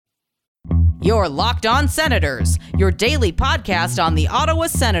Your Locked On Senators, your daily podcast on the Ottawa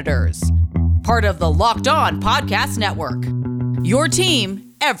Senators. Part of the Locked On Podcast Network. Your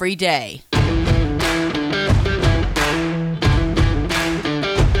team every day.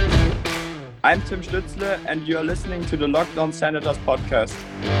 I'm Tim Stützle, and you're listening to the Locked On Senators podcast.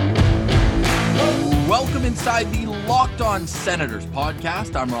 Welcome inside the Locked On Senators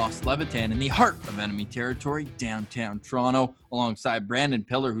podcast. I'm Ross Levitan in the heart of enemy territory, downtown Toronto, alongside Brandon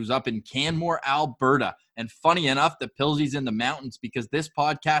Pillar, who's up in Canmore, Alberta. And funny enough, that Pilsy's in the mountains because this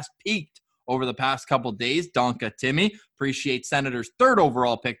podcast peaked over the past couple days. Donka Timmy. Appreciate Senators' third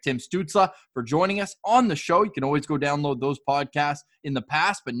overall pick, Tim Stützle, for joining us on the show. You can always go download those podcasts in the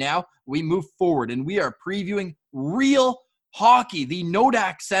past, but now we move forward and we are previewing real hockey. The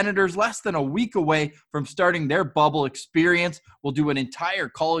Nodak Senators, less than a week away from starting their bubble experience. We'll do an entire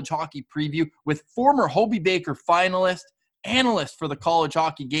college hockey preview with former Hobey Baker finalist, analyst for the college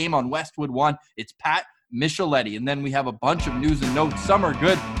hockey game on Westwood One. It's Pat Micheletti. And then we have a bunch of news and notes. Some are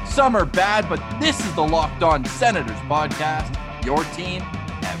good, some are bad, but this is the Locked On Senators podcast, your team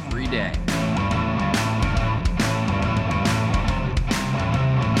every day.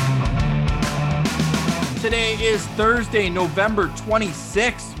 Today is Thursday, November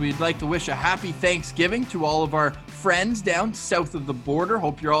 26th. We'd like to wish a happy Thanksgiving to all of our friends down south of the border.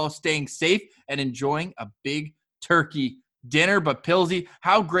 Hope you're all staying safe and enjoying a big turkey dinner. But Pilsy,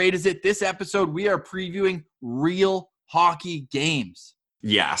 how great is it? This episode, we are previewing real hockey games.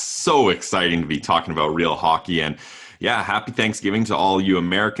 Yeah, so exciting to be talking about real hockey. And yeah, happy Thanksgiving to all you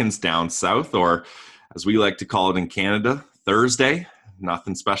Americans down south, or as we like to call it in Canada, Thursday.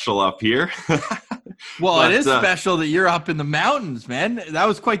 Nothing special up here. Well, but it is special that you're up in the mountains, man. That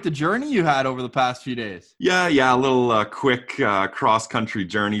was quite the journey you had over the past few days. Yeah, a little quick cross-country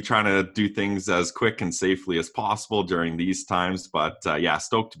journey, trying to do things as quick and safely as possible during these times. But yeah,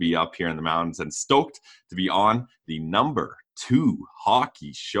 stoked to be up here in the mountains and stoked to be on the number 2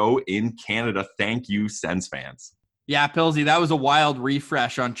 hockey show in Canada. Thank you, Sens fans. Yeah, Pilsy, that was a wild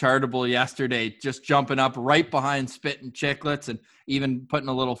refresh on Chartable yesterday, just jumping up right behind Spit and Chicklets and even putting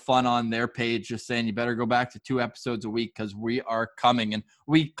a little fun on their page, just saying you better go back to 2 episodes a week because we are coming. And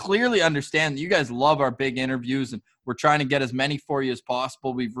we clearly understand that you guys love our big interviews, and we're trying to get as many for you as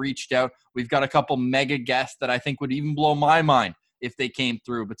possible. We've reached out. We've got a couple mega guests that I think would even blow my mind if they came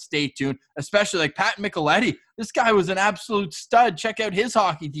through, but stay tuned, especially like Pat Micheletti. This guy was an absolute stud. Check out his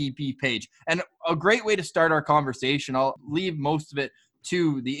Hockey DP page. And a great way to start our conversation, I'll leave most of it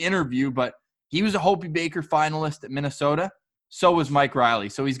to the interview, but he was a Hobey Baker finalist at Minnesota. So was Mike Reilly.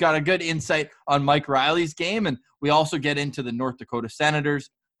 So he's got a good insight on Mike Reilly's game. And we also get into the North Dakota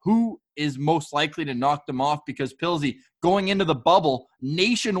Senators, who is most likely to knock them off, because Pilsy, going into the bubble,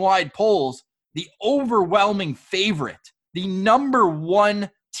 nationwide polls, the overwhelming favorite, the number 1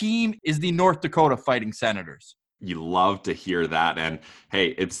 team is the North Dakota Fighting Senators. You love to hear that. And hey,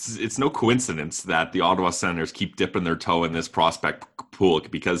 it's no coincidence that the Ottawa Senators keep dipping their toe in this prospect pool,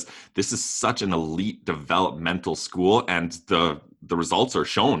 because this is such an elite developmental school, and the results are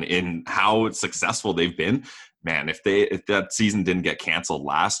shown in how successful they've been. Man, if that season didn't get canceled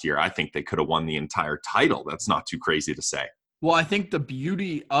last year, I think they could have won the entire title. That's not too crazy to say. Well, I think the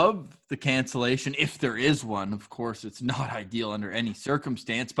beauty of the cancellation, if there is one, of course, it's not ideal under any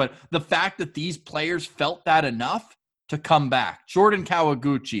circumstance, but the fact that these players felt that enough to come back. Jordan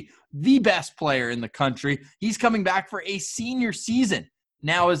Kawaguchi, the best player in the country, he's coming back for a senior season.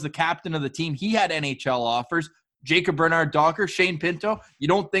 Now as the captain of the team, he had NHL offers. Jacob Bernard-Docker, Shane Pinto, you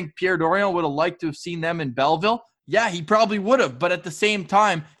don't think Pierre Dorion would have liked to have seen them in Belleville? Yeah, he probably would have, but at the same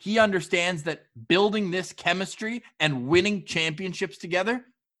time, he understands that building this chemistry and winning championships together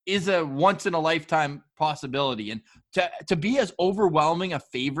is a once-in-a-lifetime possibility. And to be as overwhelming a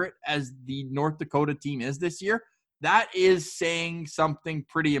favorite as the North Dakota team is this year, that is saying something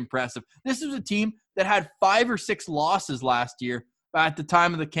pretty impressive. This is a team that had 5 or 6 losses last year at the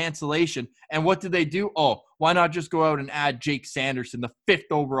time of the cancellation. And what did they do? Oh, why not just go out and add Jake Sanderson, the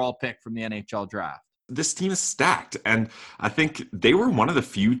 5th overall pick from the NHL draft? This team is stacked, and I think they were one of the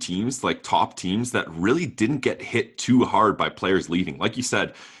few teams, like top teams, that really didn't get hit too hard by players leaving. Like you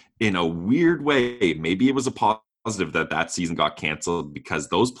said, in a weird way, maybe it was a positive that season got canceled, because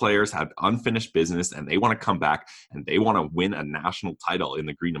those players had unfinished business and they want to come back and they want to win a national title in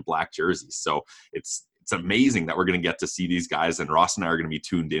the green and black jerseys. So it's amazing that we're going to get to see these guys, and Ross and I are going to be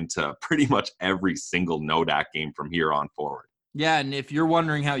tuned into pretty much every single Nodak game from here on forward. Yeah, and if you're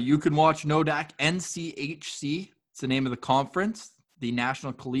wondering how you can watch Nodak, NCHC, it's the name of the conference, the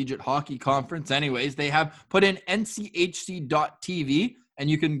National Collegiate Hockey Conference. Anyways, they have put in nchc.tv, and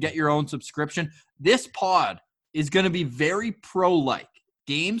you can get your own subscription. This pod is going to be very pro-like.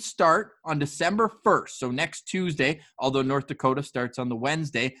 Games start on December 1st, so next Tuesday, although North Dakota starts on the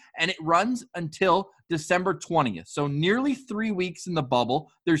Wednesday, and it runs until December 20th. So nearly 3 weeks in the bubble.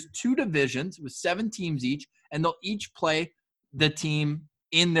 There's 2 divisions with 7 teams each, and they'll each play the team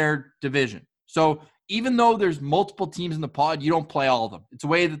in their division. So even though there's multiple teams in the pod, you don't play all of them. It's a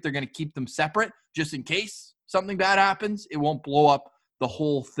way that they're going to keep them separate just in case something bad happens. It won't blow up the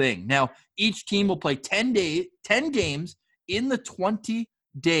whole thing. Now, each team will play 10 games in the 20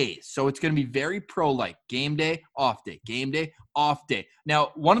 days. So it's going to be very pro-like. Game day, off day, game day, off day.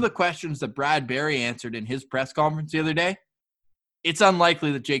 Now, one of the questions that Brad Berry answered in his press conference the other day, it's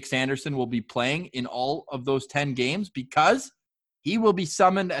unlikely that Jake Sanderson will be playing in all of those 10 games because he will be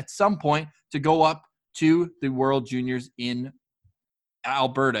summoned at some point to go up to the World Juniors in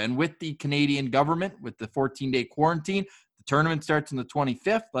Alberta. And with the Canadian government, with the 14-day quarantine, the tournament starts on the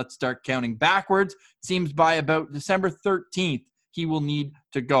 25th. Let's start counting backwards. It seems by about December 13th, he will need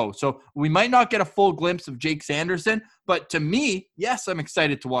to go. So we might not get a full glimpse of Jake Sanderson, but to me, yes, I'm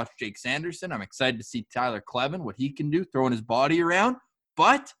excited to watch Jake Sanderson. I'm excited to see Tyler Kleven, what he can do, throwing his body around.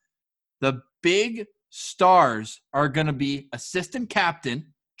 But the big stars are going to be assistant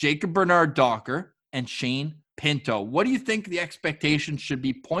captain Jacob Bernard-Docker and Shane Pinto. What do you think the expectations should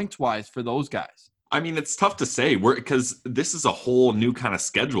be points-wise for those guys? I mean, it's tough to say because this is a whole new kind of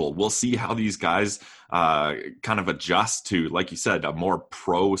schedule. We'll see how these guys kind of adjust to, like you said, a more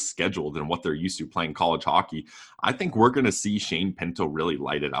pro schedule than what they're used to playing college hockey. I think we're going to see Shane Pinto really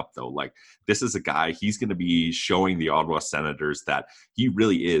light it up, though. Like, this is a guy, he's going to be showing the Ottawa Senators that he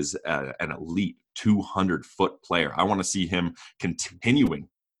really is an elite 200-foot player. I want to see him continuing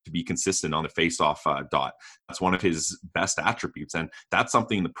to be consistent on the face-off dot. That's one of his best attributes. And that's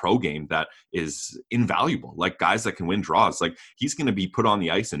something in the pro game that is invaluable. Like guys that can win draws, like he's going to be put on the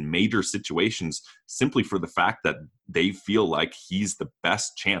ice in major situations simply for the fact that they feel like he's the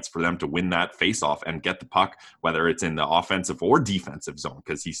best chance for them to win that face-off and get the puck, whether it's in the offensive or defensive zone,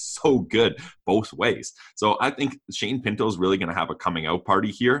 because he's so good both ways. So I think Shane Pinto is really going to have a coming out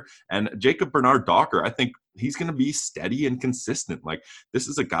party here. And Jacob Bernard-Docker, I think he's going to be steady and consistent. Like, this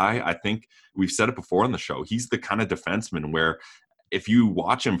is a guy, I think we've said it before on the show, he's the kind of defenseman where if you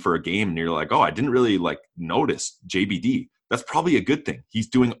watch him for a game and you're like, oh, I didn't really notice JBD, that's probably a good thing. He's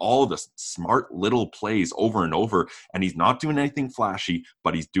doing all of the smart little plays over and over, and he's not doing anything flashy,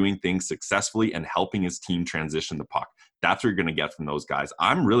 but he's doing things successfully and helping his team transition the puck. That's what you're going to get from those guys.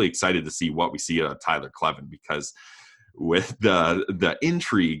 I'm really excited to see what we see out of Tyler Kleven, because with the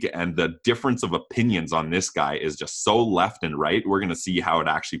intrigue and the difference of opinions on this guy is just so left and right. We're going to see how it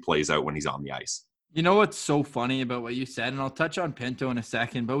actually plays out when he's on the ice. You know what's so funny about what you said, and I'll touch on Pinto in a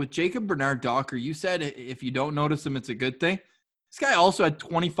second, but with Jacob Bernard-Docker, you said if you don't notice him, it's a good thing. This guy also had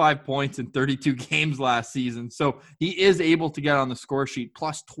 25 points in 32 games last season, so he is able to get on the score sheet,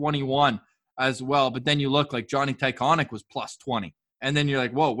 plus 21 as well. But then you look like Johnny Tychonick was plus 20. And then you're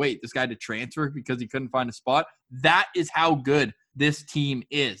like, whoa, wait, this guy had to transfer because he couldn't find a spot. That is how good this team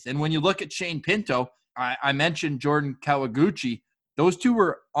is. And when you look at Shane Pinto, I mentioned Jordan Kawaguchi. Those two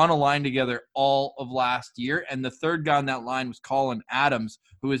were on a line together all of last year. And the third guy on that line was Colin Adams,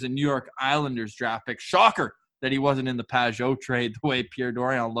 who is a New York Islanders draft pick. Shocker that he wasn't in the Pajot trade the way Pierre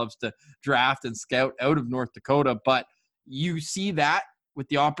Dorion loves to draft and scout out of North Dakota. But you see that with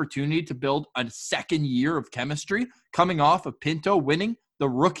the opportunity to build a second year of chemistry coming off of Pinto winning the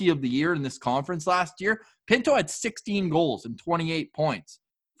Rookie of the Year in this conference last year. Pinto had 16 goals and 28 points,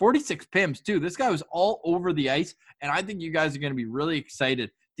 46 PIMs too. This guy was all over the ice, and I think you guys are going to be really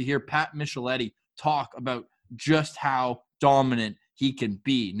excited to hear Pat Micheletti talk about just how dominant he can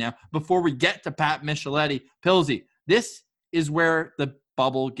be. Now, before we get to Pat Micheletti, Pilsy, this is where the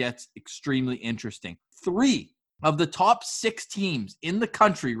bubble gets extremely interesting. 3 of the top 6 teams in the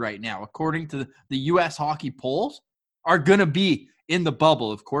country right now, according to the U.S. hockey polls, are going to be in the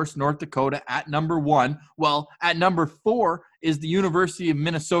bubble. Of course, North Dakota at number 1. Well, at number 4 is the University of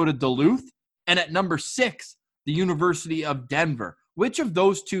Minnesota Duluth. And at number 6, the University of Denver. Which of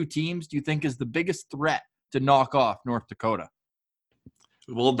those 2 teams do you think is the biggest threat to knock off North Dakota?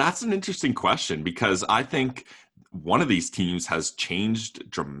 Well, that's an interesting question, because I think one of these teams has changed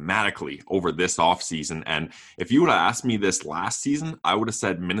dramatically over this offseason. And if you would have asked me this last season, I would have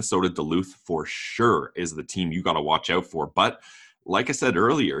said Minnesota Duluth for sure is the team you got to watch out for. But like I said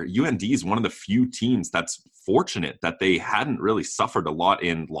earlier, UND is one of the few teams that's fortunate that they hadn't really suffered a lot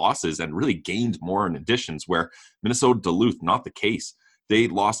in losses and really gained more in additions, where Minnesota Duluth, not the case. They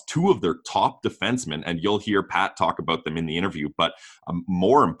lost 2 of their top defensemen, and you'll hear Pat talk about them in the interview. But a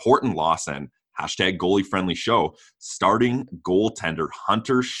more important loss, and Hashtag goalie friendly show. Starting goaltender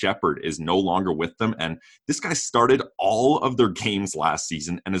Hunter Shepard is no longer with them. And this guy started all of their games last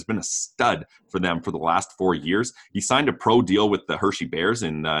season and has been a stud for them for the last 4 years. He signed a pro deal with the Hershey Bears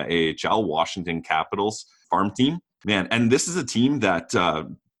in AHL, Washington Capitals farm team. Man, and this is a team that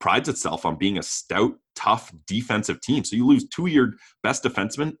prides itself on being a stout, tough defensive team. So you lose 2 of your best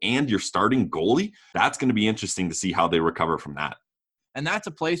defensemen and your starting goalie. That's going to be interesting to see how they recover from that. And that's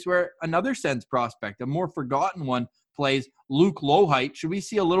a place where another Sens prospect, a more forgotten one, plays, Luke Lohheit. Should we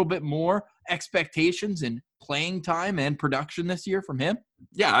see a little bit more expectations in playing time and production this year from him?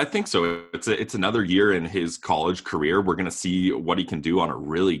 Yeah, I think so. It's another year in his college career. We're going to see what he can do on a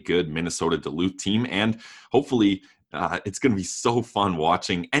really good Minnesota Duluth team. And hopefully it's going to be so fun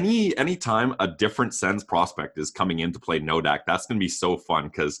watching anytime a different Sens prospect is coming in to play Nodak. That's going to be so fun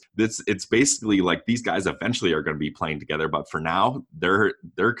because it's basically like these guys eventually are going to be playing together, but for now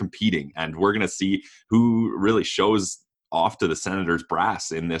they're competing, and we're going to see who really shows off to the Senators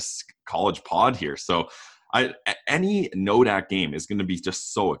brass in this college pod here. So any Nodak game is going to be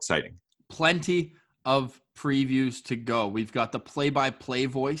just so exciting. Plenty of previews to go. We've got the play-by-play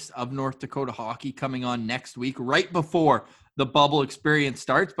voice of North Dakota hockey coming on next week, right before the bubble experience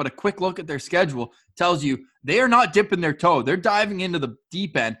starts. But a quick look at their schedule tells you they are not dipping their toe. They're diving into the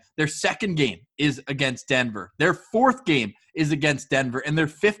deep end. Their second game is against Denver. Their fourth game is against Denver. And their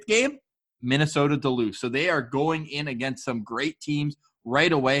fifth game, Minnesota Duluth. So they are going in against some great teams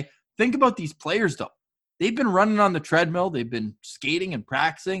right away. Think about these players, though. They've been running on the treadmill. They've been skating and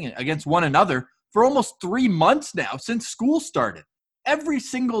practicing against one another for almost 3 months now since school started. Every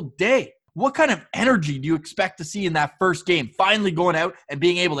single day. What kind of energy do you expect to see in that first game? Finally going out and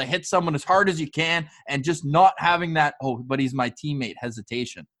being able to hit someone as hard as you can and just not having that, oh, but he's my teammate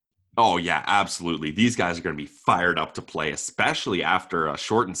hesitation. Oh, yeah, absolutely. These guys are going to be fired up to play, especially after a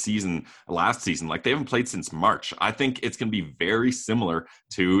shortened season last season. Like, they haven't played since March. I think it's going to be very similar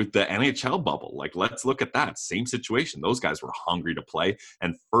to the NHL bubble. Like, let's look at that. Same situation. Those guys were hungry to play.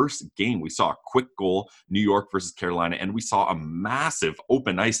 And first game, we saw a quick goal, New York versus Carolina, and we saw a massive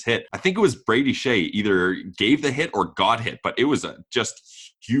open ice hit. I think it was Brady Shea either gave the hit or got hit, but it was a just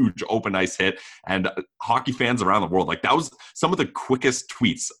huge open ice hit. And hockey fans around the world, like, that was some of the quickest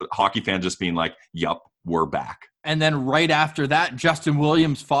tweets. Hockey fans just being like, yup, we're back. And then right after that, Justin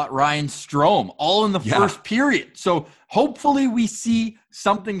Williams fought Ryan Strome, all in the first period. So hopefully we see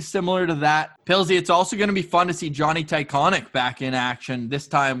something similar to that. Pilsy, it's also going to be fun to see Johnny Tyconic back in action, this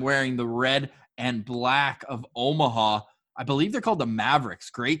time wearing the red and black of Omaha. I believe they're called the Mavericks.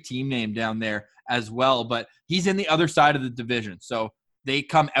 Great team name down there as well. But he's in the other side of the division. So they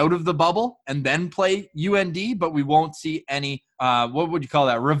come out of the bubble and then play UND, but we won't see any, what would you call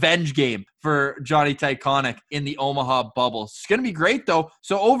that, revenge game for Johnny Tyconic in the Omaha bubble. It's going to be great, though.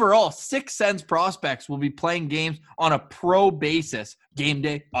 So overall, 6 Sens prospects will be playing games on a pro basis. Game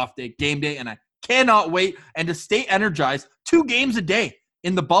day, off day, game day, and I cannot wait. And to stay energized, 2 games a day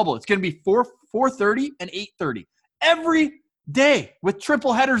in the bubble. It's going to be 4:30 and 8:30 every day with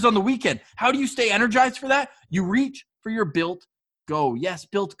triple headers on the weekend. How do you stay energized for that? You reach for your Built Go. Yes,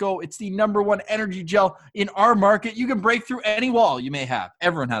 Built Go. It's the #1 energy gel in our market. You can break through any wall you may have.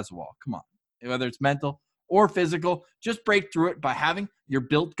 Everyone has a wall. Come on. Whether it's mental or physical, just break through it by having your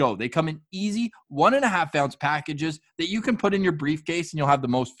Built Go. They come in easy 1.5-ounce packages that you can put in your briefcase and you'll have the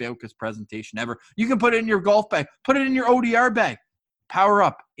most focused presentation ever. You can put it in your golf bag. Put it in your ODR bag. Power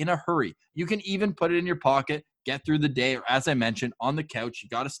up in a hurry. You can even put it in your pocket. Get through the day, or as I mentioned, on the couch. You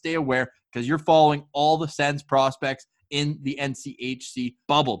got to stay aware because you're following all the Sens prospects in the NCHC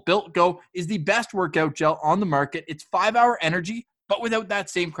bubble. Built Go is the best workout gel on the market. It's 5-hour energy, but without that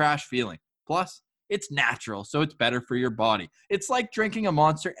same crash feeling. Plus, it's natural, so it's better for your body. It's like drinking a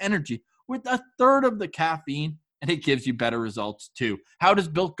Monster Energy with 1/3 of the caffeine, and it gives you better results too. How does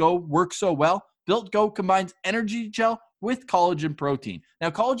Built Go work so well? Built Go combines energy gel with collagen protein. Now,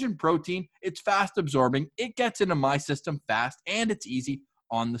 collagen protein, it's fast absorbing. It gets into my system fast, and it's easy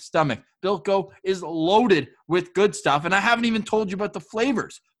on the stomach. Built Go is loaded with good stuff, and I haven't even told you about the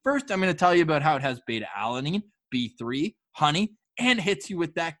flavors. First, I'm going to tell you about how it has beta-alanine, B3, honey, and hits you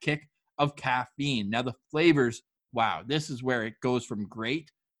with that kick of caffeine. Now, the flavors, wow, this is where it goes from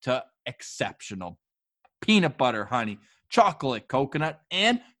great to exceptional. Peanut butter, honey, chocolate, coconut,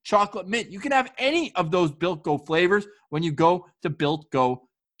 and chocolate mint. You can have any of those Built Go flavors when you go to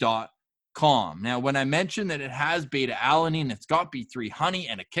builtgo.com. Now, when I mentioned that it has beta-alanine, it's got B3 honey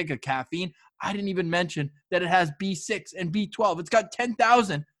and a kick of caffeine, I didn't even mention that it has B6 and B12. It's got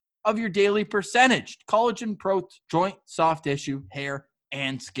 10,000 of your daily percentage. Collagen, joint, soft tissue, hair,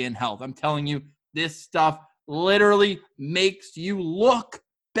 and skin health. I'm telling you, this stuff literally makes you look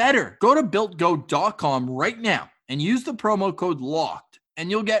better. Go to BuiltGo.com right now and use the promo code LOCKED,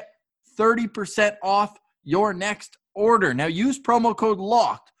 and you'll get 30% off your next order. Now use promo code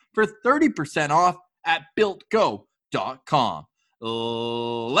LOCKED for 30% off at BuiltGo.com.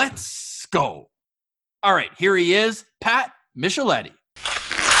 Let's go. All right, here he is, Pat Micheletti.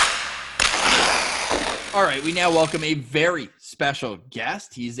 All right, we now welcome a very special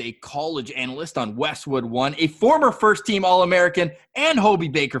guest. He's a college analyst on Westwood One, a former first-team All-American and Hobey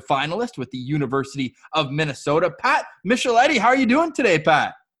Baker finalist with the University of Minnesota. Pat Micheletti, how are you doing today,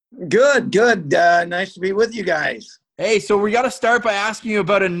 Pat? Good. Nice to be with you guys. Hey, so we got to start by asking you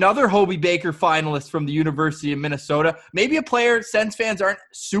about another Hobey Baker finalist from the University of Minnesota. Maybe a player Sens fans aren't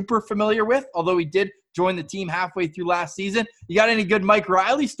super familiar with, although he did join the team halfway through last season. You got any good Mike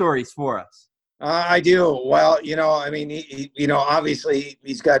Reilly stories for us? I do. Well, obviously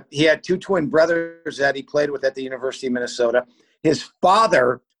he had two twin brothers that he played with at the University of Minnesota. His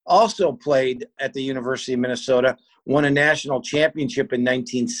father also played at the University of Minnesota, won a national championship in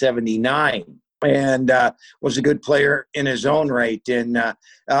 1979, and was a good player in his own right. And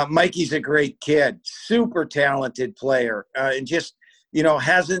Mikey's a great kid, super talented player, and just,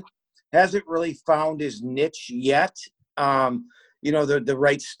 hasn't really found his niche yet. The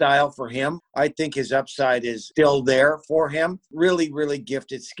right style for him. I think his upside is still there for him. Really, really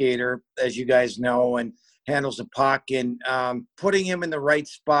gifted skater, as you guys know, and handles the puck. And putting him in the right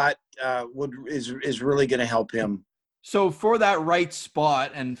spot is really going to help him. So for that right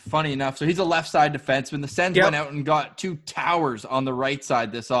spot, and funny enough, so he's a left side defenseman. The Sens went out and got two towers on the right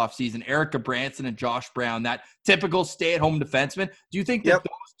side this offseason, Erica Branson and Josh Brown, that typical stay-at-home defenseman. Do you think that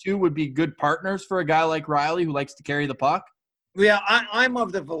those two would be good partners for a guy like Reilly who likes to carry the puck? Yeah, I'm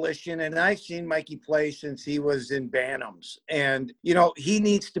of the volition, and I've seen Mikey play since he was in Bantams. And, he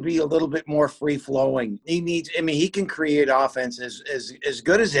needs to be a little bit more free-flowing. He can create offense as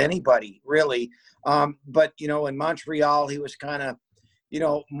good as anybody, really. But, in Montreal, he was kind of,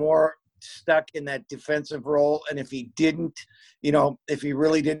 more stuck in that defensive role. And if he didn't, if he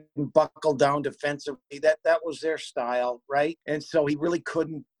really didn't buckle down defensively, that was their style, right? And so he really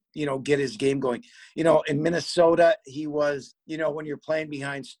couldn't, get his game going. In Minnesota, he was, when you're playing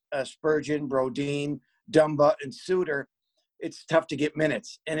behind Spurgeon, Brodin, Dumba, and Suter, it's tough to get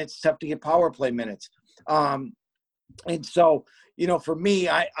minutes, and it's tough to get power play minutes. And so, for me,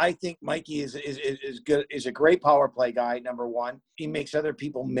 I think Mikey is good, is a great power play guy, number one. He makes other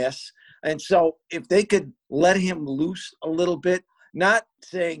people miss. And so if they could let him loose a little bit, not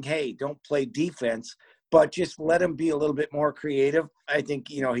saying, hey, don't play defense, but just let him be a little bit more creative, I think,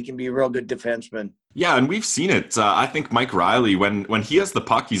 he can be a real good defenseman. Yeah, and we've seen it. I think Mike Reilly, when he has the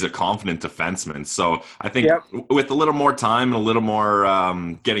puck, he's a confident defenseman. So I think with a little more time and a little more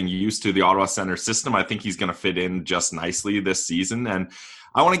getting used to the Ottawa Center system, I think he's going to fit in just nicely this season. And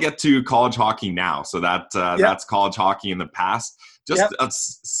I want to get to college hockey now. So that's college hockey in the past. Just a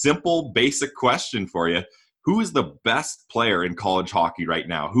simple, basic question for you. Who is the best player in college hockey right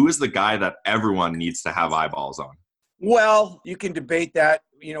now? Who is the guy that everyone needs to have eyeballs on? Well, you can debate that.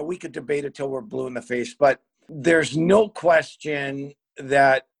 We could debate it till we're blue in the face, but there's no question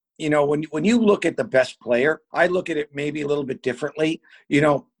that, when you look at the best player, I look at it maybe a little bit differently.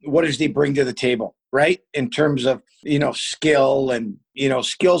 What does he bring to the table, right? In terms of, skill and,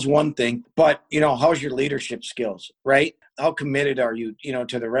 skill's one thing, but, how's your leadership skills, right? How committed are you,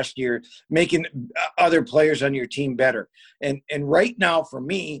 to the rest of your making other players on your team better? And right now for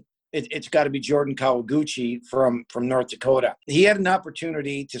me, it's got to be Jordan Kawaguchi from North Dakota. He had an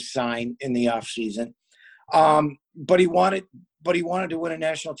opportunity to sign in the offseason, but he wanted to win a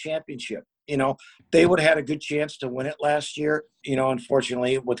national championship. They would have had a good chance to win it last year.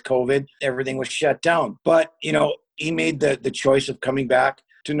 Unfortunately, with COVID, everything was shut down. But, he made the choice of coming back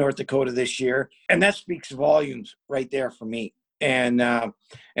to North Dakota this year. And that speaks volumes right there for me. And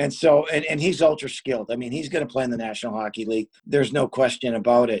so he's ultra skilled. He's going to play in the National Hockey League. There's no question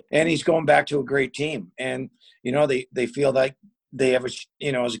about it. And he's going back to a great team. And, they feel like they have as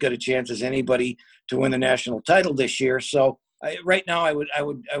good a chance as anybody to win the national title this year. So right now I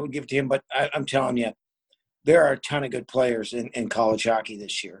would give it to him, but I'm telling you, there are a ton of good players in college hockey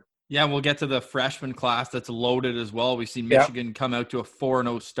this year. Yeah, and we'll get to the freshman class that's loaded as well. We've seen Michigan come out to a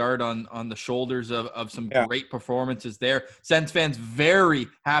 4-0 start on the shoulders of some great performances there. Sens fans very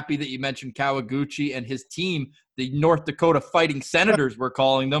happy that you mentioned Kawaguchi and his team, the North Dakota Fighting Senators, we're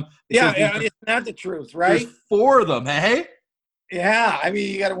calling them. Yeah, it's not the truth, right? There's 4 of them, hey? Yeah,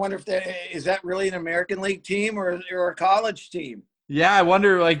 you got to wonder if is that really an American League team or a college team? Yeah, I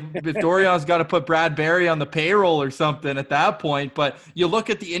wonder like if Dorion's got to put Brad Barry on the payroll or something at that point. But you look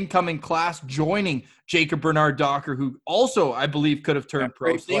at the incoming class joining Jacob Bernard-Docker, who also, I believe, could have turned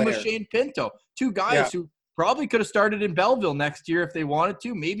pro. Same with Shane Pinto. Two guys who probably could have started in Belleville next year if they wanted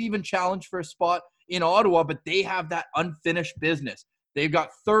to, maybe even challenge for a spot in Ottawa, but they have that unfinished business. They've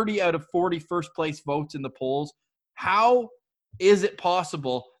got 30 out of 40 first-place votes in the polls. How is it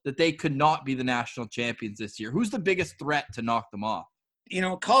possible that they could not be the national champions this year? Who's the biggest threat to knock them off?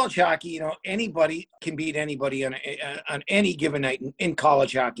 College hockey, anybody can beat anybody on any given night in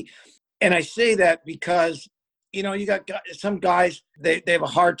college hockey. And I say that because, you got some guys, they have a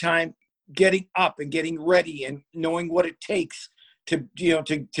hard time getting up and getting ready and knowing what it takes to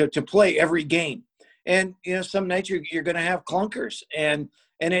play every game. And, some nights you're going to have clunkers, and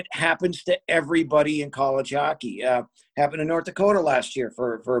it happens to everybody in college hockey. Happened in North Dakota last year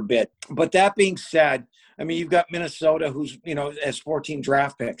for a bit. But that being said, I mean, you've got Minnesota, who's, has 14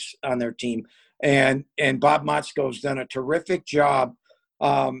 draft picks on their team. And Bob Motzko's done a terrific job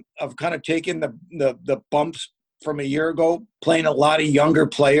of kind of taking the bumps from a year ago, playing a lot of younger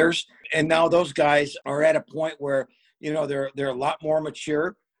players. And now those guys are at a point where, they're a lot more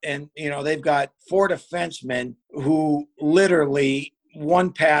mature. And, they've got 4 defensemen who literally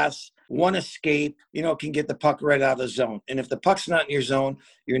one pass, one escape, can get the puck right out of the zone. And if the puck's not in your zone,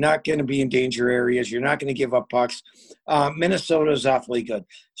 you're not going to be in danger areas. You're not going to give up pucks. Minnesota is awfully good.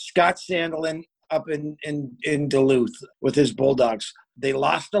 Scott Sandelin up in Duluth with his Bulldogs. They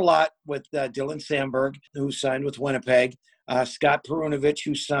lost a lot with Dylan Sandberg, who signed with Winnipeg. Scott Perunovich,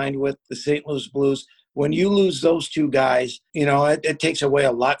 who signed with the St. Louis Blues. When you lose those two guys, it takes away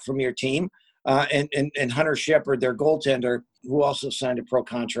a lot from your team. And Hunter Shepard, their goaltender, who also signed a pro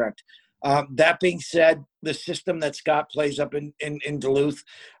contract. That being said, the system that Scott plays up in Duluth,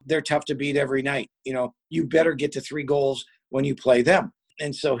 they're tough to beat every night. You better get to 3 goals when you play them.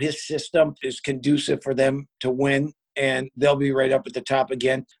 And so his system is conducive for them to win, and they'll be right up at the top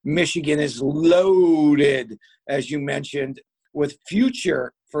again. Michigan is loaded, as you mentioned, with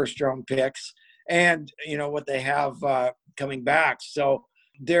future first-round picks and, what they have coming back. So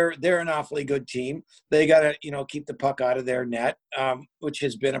they're an awfully good team. They got to, keep the puck out of their net, which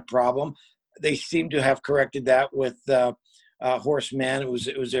has been a problem. They seem to have corrected that with Horst Mann. It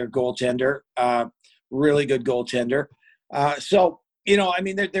was their goaltender, really good goaltender. So,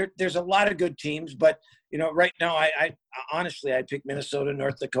 there's a lot of good teams, but, right now, I honestly, I'd pick Minnesota,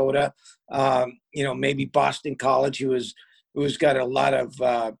 North Dakota, maybe Boston College, who's got a lot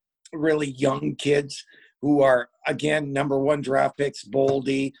of really young kids who are, again, number 1 draft picks,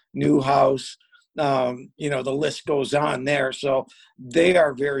 Boldy, Newhouse, the list goes on there. So they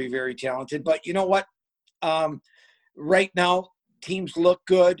are very, very talented. But you know what? Right now, teams look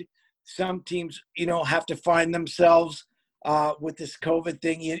good. Some teams, have to find themselves with this COVID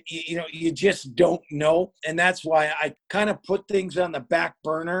thing. You just don't know. And that's why I kind of put things on the back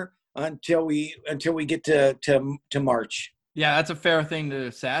burner until we get to March. Yeah, that's a fair thing to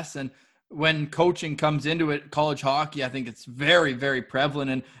assess. And when coaching comes into it, college hockey, I think it's very, very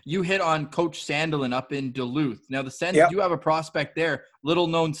prevalent. And you hit on Coach Sandelin up in Duluth. Now, the Sens do have a prospect there,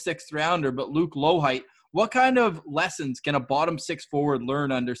 little-known 6th rounder, but Luke Lohheit. What kind of lessons can a bottom 6 forward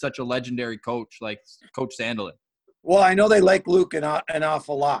learn under such a legendary coach like Coach Sandelin? Well, I know they like Luke an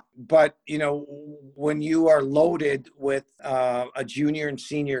awful lot, but, when you are loaded with a junior and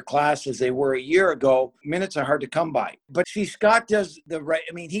senior class as they were a year ago, minutes are hard to come by. But see, Scott does the right.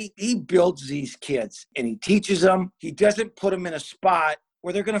 I mean, he builds these kids and he teaches them. He doesn't put them in a spot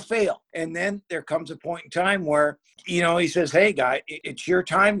where they're going to fail. And then there comes a point in time where, he says, hey, guy, it's your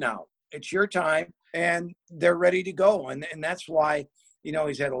time now. It's your time. And they're ready to go. And that's why,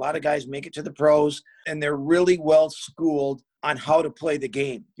 he's had a lot of guys make it to the pros, and they're really well schooled on how to play the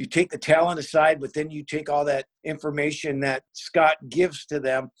game. You take the talent aside, but then you take all that information that Scott gives to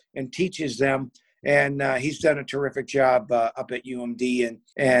them and teaches them. And he's done a terrific job up at UMD.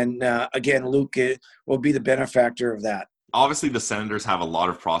 And again, Luke will be the benefactor of that. Obviously, the Senators have a lot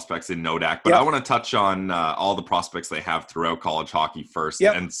of prospects in Nodak, but I want to touch on all the prospects they have throughout college hockey first.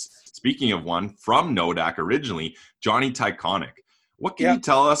 Yep. And speaking of one from Nodak originally, Johnny Tyconic. What can you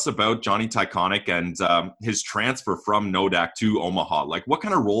tell us about Johnny Tyconic and his transfer from Nodak to Omaha? Like, what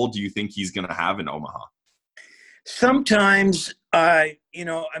kind of role do you think he's going to have in Omaha? Sometimes,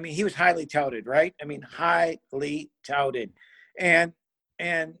 he was highly touted, right? I mean, highly touted. And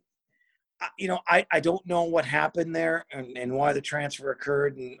I don't know what happened there and why the transfer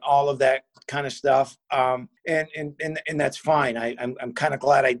occurred and all of that kind of stuff. And that's fine. I'm kind of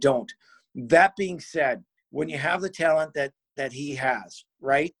glad I don't. That being said, when you have the talent that he has,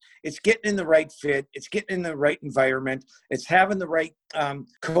 right? It's getting in the right fit. It's getting in the right environment. It's having the right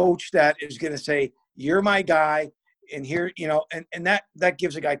coach that is going to say, you're my guy. And here, and that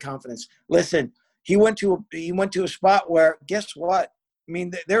gives a guy confidence. Listen, he went to a spot where, guess what? I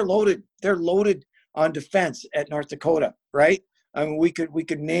mean, they're loaded. They're loaded on defense at North Dakota, right? I mean, we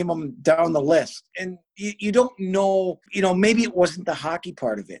could name them down the list. And you don't know, maybe it wasn't the hockey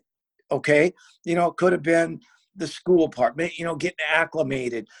part of it. Okay. It could have been the school part, getting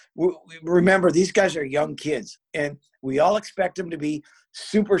acclimated. Remember, these guys are young kids, and we all expect them to be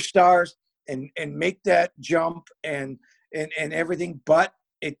superstars and make that jump and everything, but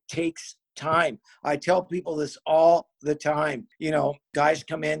it takes time. I tell people this all the time. Guys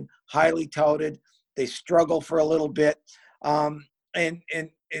come in highly touted, they struggle for a little bit, and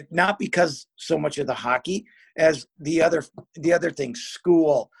not because so much of the hockey as the other things,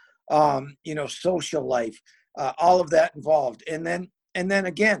 school, social life, all of that involved, and then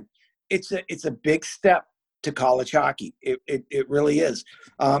again, it's a big step to college hockey. It really is.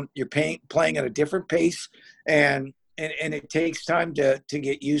 You're playing at a different pace, and it takes time to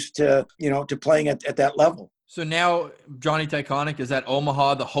get used to playing at that level. So now Johnny Tyconic is at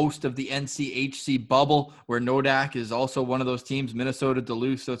Omaha, the host of the NCHC bubble, where Nodak is also one of those teams, Minnesota,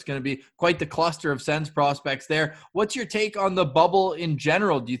 Duluth. So it's going to be quite the cluster of Sens prospects there. What's your take on the bubble in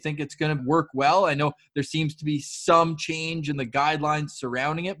general? Do you think it's going to work well? I know there seems to be some change in the guidelines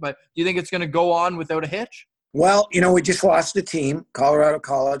surrounding it, but do you think it's going to go on without a hitch? Well, we just lost the team. Colorado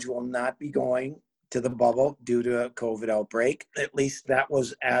College will not be going to the bubble due to a COVID outbreak. At least that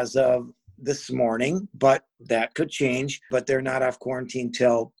was as of this morning, but that could change. But they're not off quarantine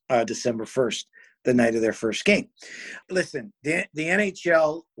till December 1st, the night of their first game. Listen, the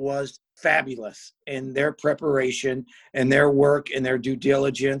NHL was fabulous in their preparation and their work and their due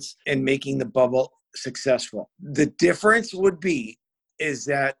diligence in making the bubble successful. The difference is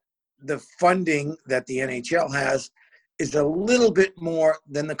that the funding that the NHL has is a little bit more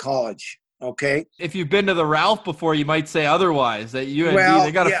than the college. Okay. If you've been to the Ralph before, you might say otherwise. That UND,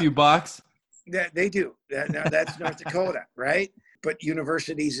 they got a few bucks. They do. Now that's North Dakota, right? But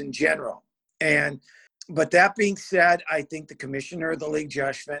universities in general. But that being said, I think the commissioner of the league,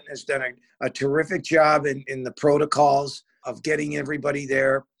 Josh Fenton, has done a terrific job in the protocols of getting everybody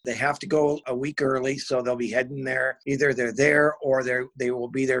there. They have to go a week early, so they'll be heading there. Either they're there or they will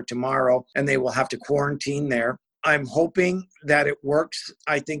be there tomorrow, and they will have to quarantine there. I'm hoping that it works.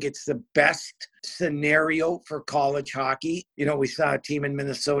 I think it's the best scenario for college hockey. We saw a team in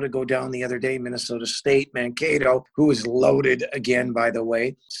Minnesota go down the other day, Minnesota State, Mankato, who is loaded again, by the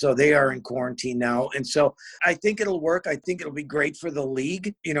way. So they are in quarantine now. And so I think it'll work. I think it'll be great for the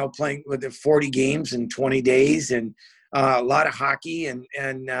league, playing with the 40 games in 20 days and a lot of hockey, and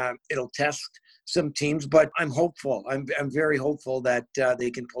it'll test some teams. But I'm hopeful. I'm very hopeful that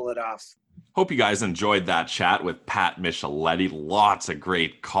they can pull it off. Hope you guys enjoyed that chat with Pat Micheletti. Lots of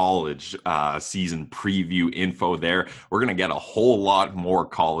great college season preview info there. We're going to get a whole lot more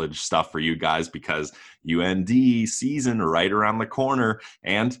college stuff for you guys because UND season right around the corner.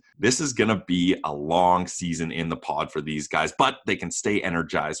 And this is going to be a long season in the pod for these guys, but they can stay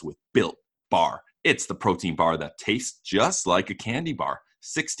energized with Built Bar. It's the protein bar that tastes just like a candy bar.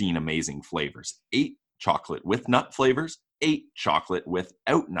 16 amazing flavors, 8 chocolate with nut flavors, 8 chocolate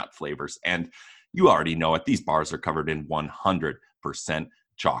without nut flavors. And you already know it. These bars are covered in 100%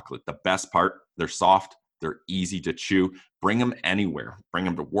 chocolate. The best part, they're soft. They're easy to chew. Bring them anywhere. Bring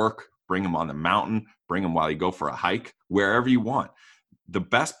them to work. Bring them on the mountain. Bring them while you go for a hike, wherever you want. The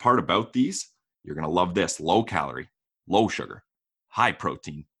best part about these, you're going to love this. Low calorie, low sugar, high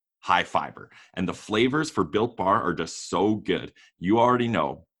protein, high fiber. And the flavors for Built Bar are just so good. You already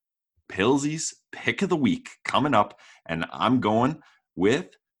know. Pilsy's pick of the week coming up, and I'm going with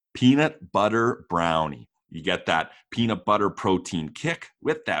peanut butter brownie. You get that peanut butter protein kick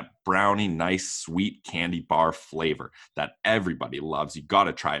with that brownie, nice sweet candy bar flavor that everybody loves. You got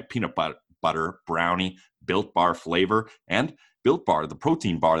to try it. Peanut butter brownie, Built Bar flavor, and Built Bar, the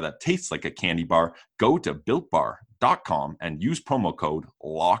protein bar that tastes like a candy bar. Go to BuiltBar.com and use promo code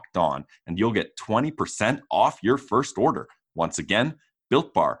LOCKEDON, and you'll get 20% off your first order. Once again,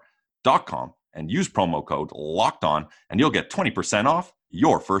 BuiltBar.com and use promo code LOCKEDON, and you'll get 20% off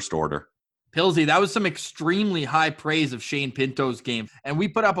your first order. Pilsy, that was some extremely high praise of Shane Pinto's game. And we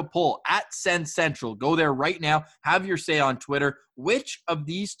put up a poll at Sens Central. Go there right now. Have your say on Twitter. Which of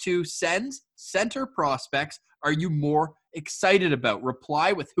these two Sens center prospects are you more excited about?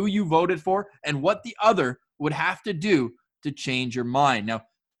 Reply with who you voted for and what the other would have to do to change your mind. Now,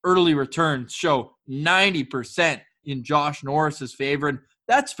 early returns show 90% in Josh Norris's favor. And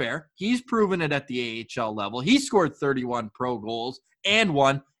That's fair. He's proven it at the AHL level. He scored 31 pro goals and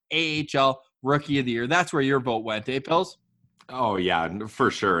won AHL Rookie of the Year. That's where your vote went, eh, Pills? Oh, yeah,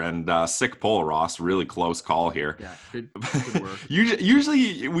 for sure. And sick poll, Ross. Really close call here. Yeah, good work.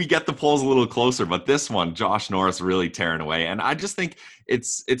 Usually we get the polls a little closer, but this one, Josh Norris really tearing away. And I just think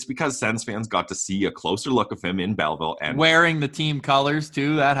it's because Sens fans got to see a closer look of him in Belleville. And wearing the team colors,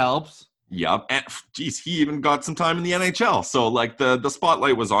 too. That helps. Yep. And geez, he even got some time in the NHL. So like the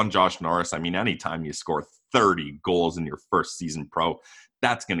spotlight was on Josh Norris. I mean, anytime you score 30 goals in your first season pro,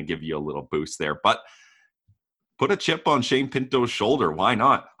 that's going to give you a little boost there. But put a chip on Shane Pinto's shoulder. Why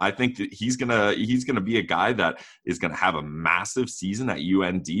not? I think that he's gonna be a guy that is gonna have a massive season at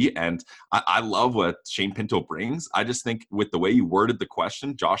UND, and I love what Shane Pinto brings. I just think with the way you worded the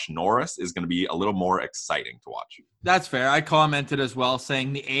question, Josh Norris is gonna be a little more exciting to watch. That's fair. I commented as well,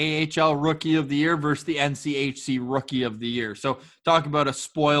 saying the AHL Rookie of the Year versus the NCHC Rookie of the Year. So talk about a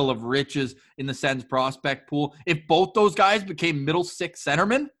spoil of riches in the Sens prospect pool. If both those guys became middle six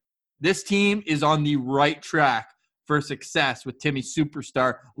centermen, this team is on the right track for success with Timmy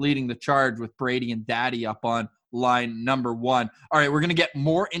Superstar leading the charge with Brady and Daddy up on line number 1. All right, we're going to get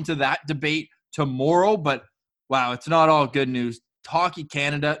more into that debate tomorrow, but wow, it's not all good news. Hockey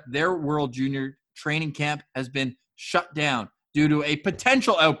Canada, their World Junior training camp has been shut down due to a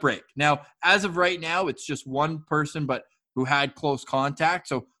potential outbreak. Now, as of right now, it's just one person, but who had close contact.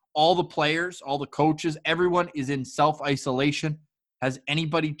 So all the players, all the coaches, everyone is in self-isolation. Has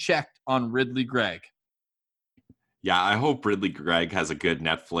anybody checked on Ridley Gregg? Yeah, I hope Ridley Gregg has a good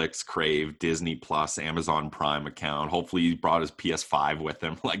Netflix, Crave, Disney Plus, Amazon Prime account. Hopefully he brought his PS5 with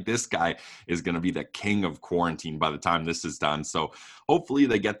him. Like, this guy is going to be the king of quarantine by the time this is done. So hopefully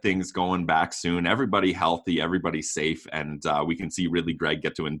they get things going back soon. Everybody healthy, everybody safe, and we can see Ridley Gregg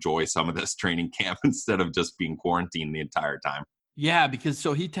get to enjoy some of this training camp instead of just being quarantined the entire time. Yeah, because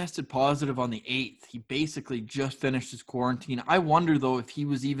so he tested positive on the 8th. He basically just finished his quarantine. I wonder, though, if he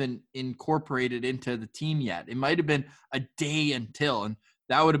was even incorporated into the team yet. It might have been a day until, and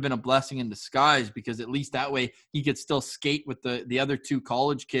that would have been a blessing in disguise because at least that way he could still skate with the other 2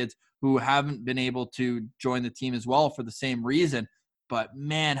 college kids who haven't been able to join the team as well for the same reason. But,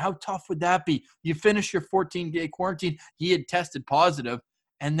 man, how tough would that be? You finish your 14-day quarantine. He had tested positive,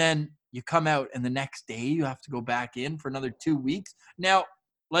 and then you come out and the next day you have to go back in for another 2 weeks. Now,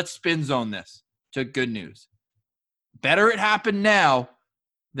 let's spin zone this to good news. Better it happen now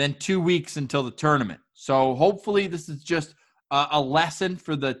than 2 weeks until the tournament. So hopefully this is just a lesson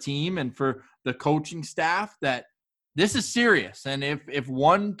for the team and for the coaching staff that this is serious. And if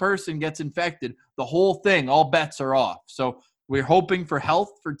one person gets infected, the whole thing, all bets are off. So we're hoping for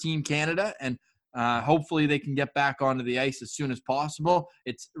health for Team Canada, and hopefully they can get back onto the ice as soon as possible.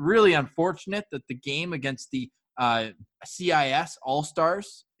 It's really unfortunate that the game against the CIS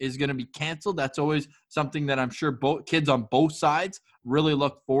All-Stars is going to be canceled. That's always something that I'm sure both kids on both sides really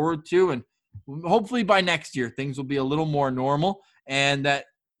look forward to. And hopefully by next year, things will be a little more normal, and that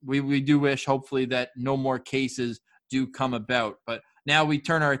we do wish hopefully that no more cases do come about. But now we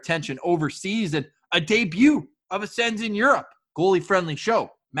turn our attention overseas and a debut of a Sens in Europe goalie-friendly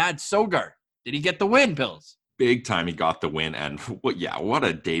show. Mads Søgaard. Did he get the win, Pills? Big time he got the win, and what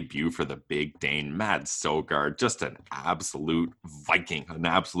a debut for the big Dane. Mads Søgaard, just an absolute Viking, an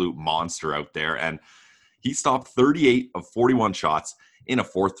absolute monster out there, and he stopped 38 of 41 shots in a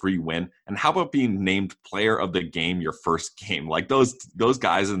 4-3 win. And how about being named player of the game your first game? Like, those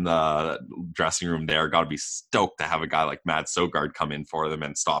guys in the dressing room there got to be stoked to have a guy like Mads Søgaard come in for them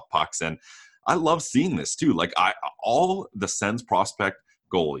and stop pucks. And I love seeing this too. Like, all the Sens prospect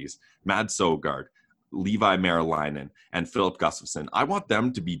goalies, Mads Søgaard, Levi Merilainen, and Philip Gustafsson, I want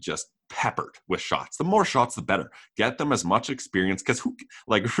them to be just peppered with shots. The more shots, the better. Get them as much experience, because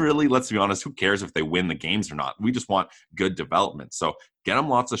really, let's be honest, who cares if they win the games or not? We just want good development. So get them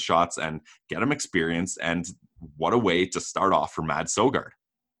lots of shots and get them experience, and what a way to start off for Mads Søgaard.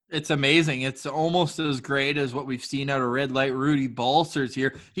 It's amazing. It's almost as great as what we've seen out of Red Light Rudy Balcers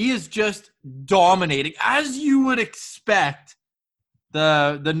here. He is just dominating, as you would expect,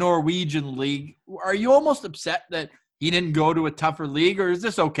 the Norwegian league. Are you almost upset that he didn't go to a tougher league, or is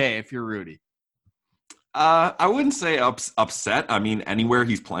this okay if you're Rudy? I wouldn't say upset. I mean, anywhere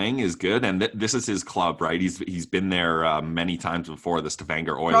he's playing is good, and this is his club, right? He's been there many times before, the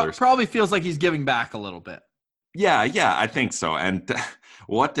Stavanger Oilers. Probably feels like he's giving back a little bit. Yeah, I think so. And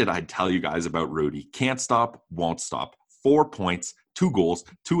what did I tell you guys about Rudy? Can't stop, won't stop. 4 points, 2 goals,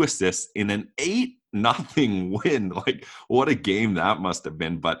 2 assists in an 8-0 win. Like, what a game that must have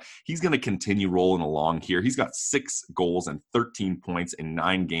been. But he's going to continue rolling along here. He's got 6 goals and 13 points in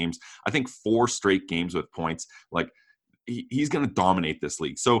 9 games. I think 4 straight games with points. Like, he's going to dominate this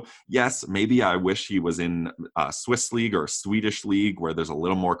league. So yes, maybe I wish he was in a Swiss league or a Swedish league where there's a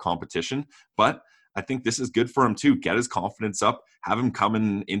little more competition, but I think this is good for him too. Get his confidence up, have him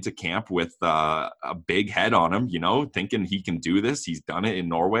coming into camp with a big head on him, thinking he can do this. He's done it in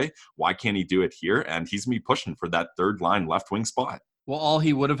Norway. Why can't he do it here? And he's going to be pushing for that third line left wing spot. Well, all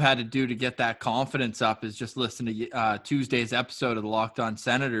he would have had to do to get that confidence up is just listen to Tuesday's episode of the Locked On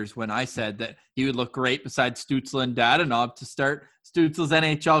Senators when I said that he would look great beside Stützle and Dadonov to start Stützle's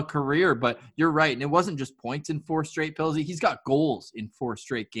NHL career. But you're right. And it wasn't just points in 4 straight, Pillsy. He's got goals in 4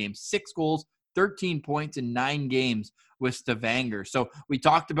 straight games, 6 goals, 13 points in 9 games with Stavanger. So we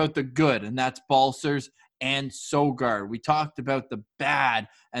talked about the good, and that's Balcers and Søgaard. We talked about the bad,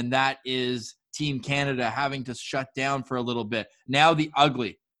 and that is Team Canada having to shut down for a little bit. Now the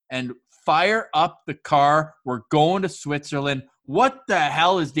ugly. And fire up the car. We're going to Switzerland. What the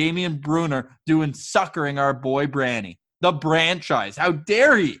hell is Damian Brunner doing suckering our boy Branny? The franchise. How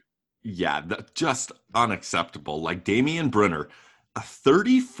dare he? Yeah, just unacceptable. Like Damian Brunner, a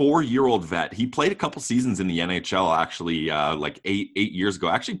 34-year-old vet. He played a couple seasons in the NHL actually like eight years ago.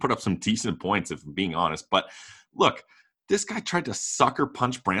 Actually put up some decent points if I'm being honest. But look, this guy tried to sucker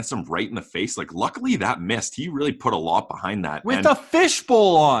punch Branson right in the face. Like, luckily that missed. He really put a lot behind that. With a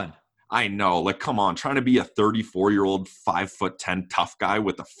fishbowl on. I know. Like, come on. Trying to be a 34-year-old, 5'10" tough guy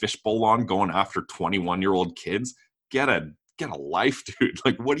with a fishbowl on going after 21-year-old kids. Get a life, dude.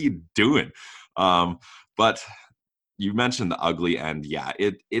 Like, what are you doing? But you mentioned the ugly, and yeah,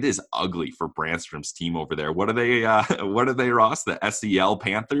 it is ugly for Brandstrom's team over there. What are they, Ross? The SEL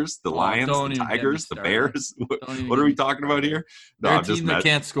Panthers, the Lions, the Tigers, the Bears? What are we talking about here? No, I'm just that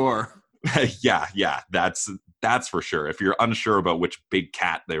can't score. yeah, that's for sure. If you're unsure about which big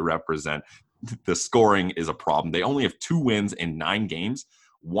cat they represent, the scoring is a problem. They only have 2 wins in 9 games.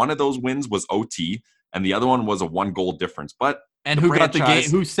 One of those wins was OT, and the other one was a 1-goal difference. And who got the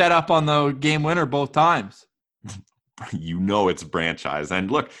game? Who set up on the game winner both times? It's franchise. And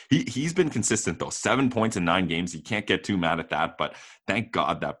look, he's been consistent though. 7 points in 9 games. You can't get too mad at that. But thank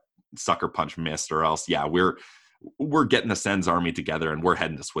God that sucker punch missed, or else, yeah, we're getting the Sens army together and we're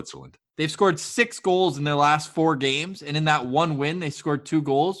heading to Switzerland. They've scored 6 goals in their last 4 games, and in that one win, they scored 2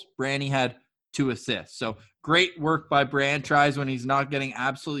 goals. Branny had 2 assists. So great work by Brand-Tries when he's not getting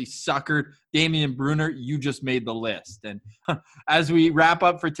absolutely suckered. Damian Brunner, you just made the list. And as we wrap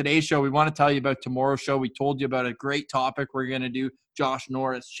up for today's show, we want to tell you about tomorrow's show. We told you about a great topic we're going to do. Josh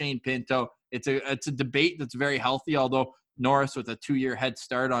Norris, Shane Pinto. It's a debate that's very healthy, although Norris with a 2-year head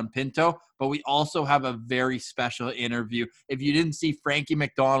start on Pinto. But we also have a very special interview. If you didn't see Frankie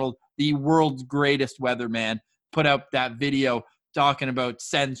McDonald, the world's greatest weatherman, put up that video talking about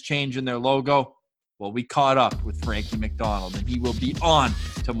Sens changing their logo. Well, we caught up with Frankie McDonald, and he will be on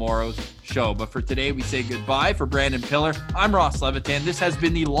tomorrow's show. But for today, we say goodbye. For Brandon Pillar, I'm Ross Levitan. This has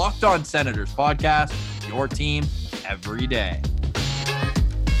been the Locked On Senators podcast, your team every day.